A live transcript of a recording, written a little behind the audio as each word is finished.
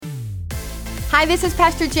Hi, this is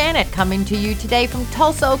Pastor Janet coming to you today from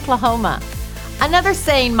Tulsa, Oklahoma. Another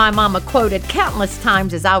saying my mama quoted countless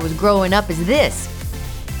times as I was growing up is this: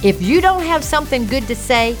 if you don't have something good to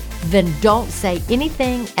say, then don't say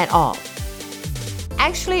anything at all.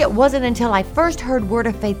 Actually, it wasn't until I first heard Word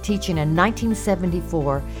of Faith teaching in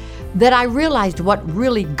 1974 that I realized what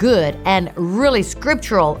really good and really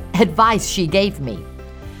scriptural advice she gave me.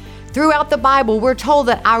 Throughout the Bible, we're told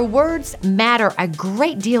that our words matter a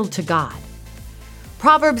great deal to God.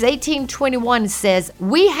 Proverbs 18:21 says,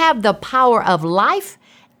 "We have the power of life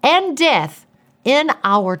and death in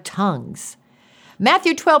our tongues."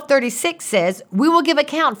 Matthew 12:36 says, "We will give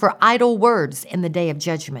account for idle words in the day of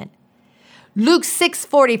judgment." Luke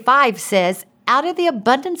 6:45 says, "Out of the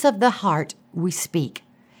abundance of the heart we speak."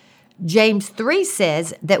 James 3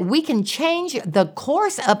 says that we can change the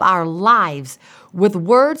course of our lives with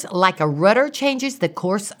words like a rudder changes the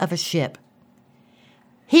course of a ship.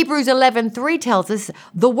 Hebrews 11:3 tells us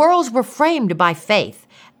the worlds were framed by faith,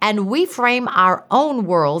 and we frame our own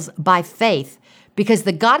worlds by faith because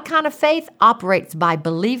the God kind of faith operates by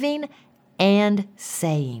believing and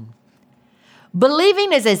saying.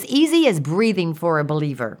 Believing is as easy as breathing for a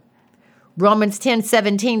believer. Romans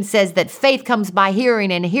 10:17 says that faith comes by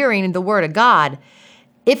hearing and hearing the Word of God.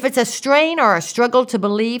 If it's a strain or a struggle to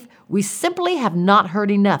believe, we simply have not heard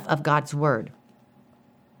enough of God's Word.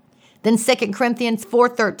 Then 2 Corinthians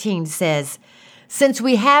 4:13 says, "Since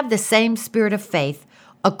we have the same spirit of faith,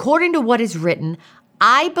 according to what is written,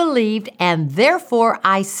 I believed and therefore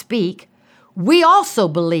I speak, we also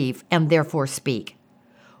believe and therefore speak."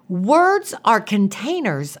 Words are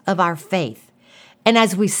containers of our faith, and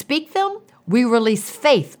as we speak them, we release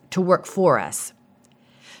faith to work for us.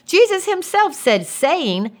 Jesus himself said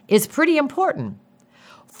saying is pretty important.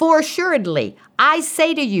 "For assuredly, I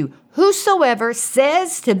say to you, whosoever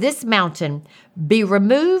says to this mountain, be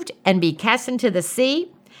removed and be cast into the sea,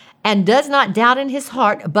 and does not doubt in his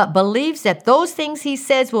heart, but believes that those things he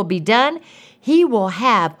says will be done, he will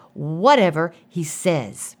have whatever he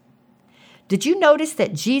says." Did you notice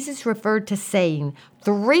that Jesus referred to saying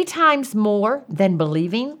 3 times more than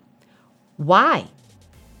believing? Why?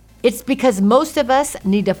 It's because most of us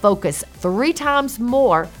need to focus 3 times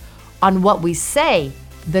more on what we say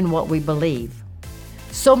than what we believe.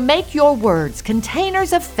 So make your words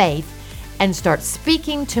containers of faith and start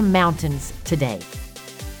speaking to mountains today.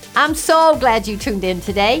 I'm so glad you tuned in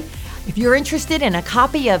today. If you're interested in a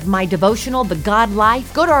copy of my devotional, The God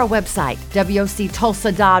Life, go to our website,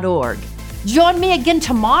 woctulsa.org. Join me again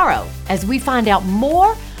tomorrow as we find out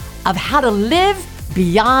more of how to live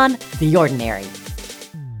beyond the ordinary.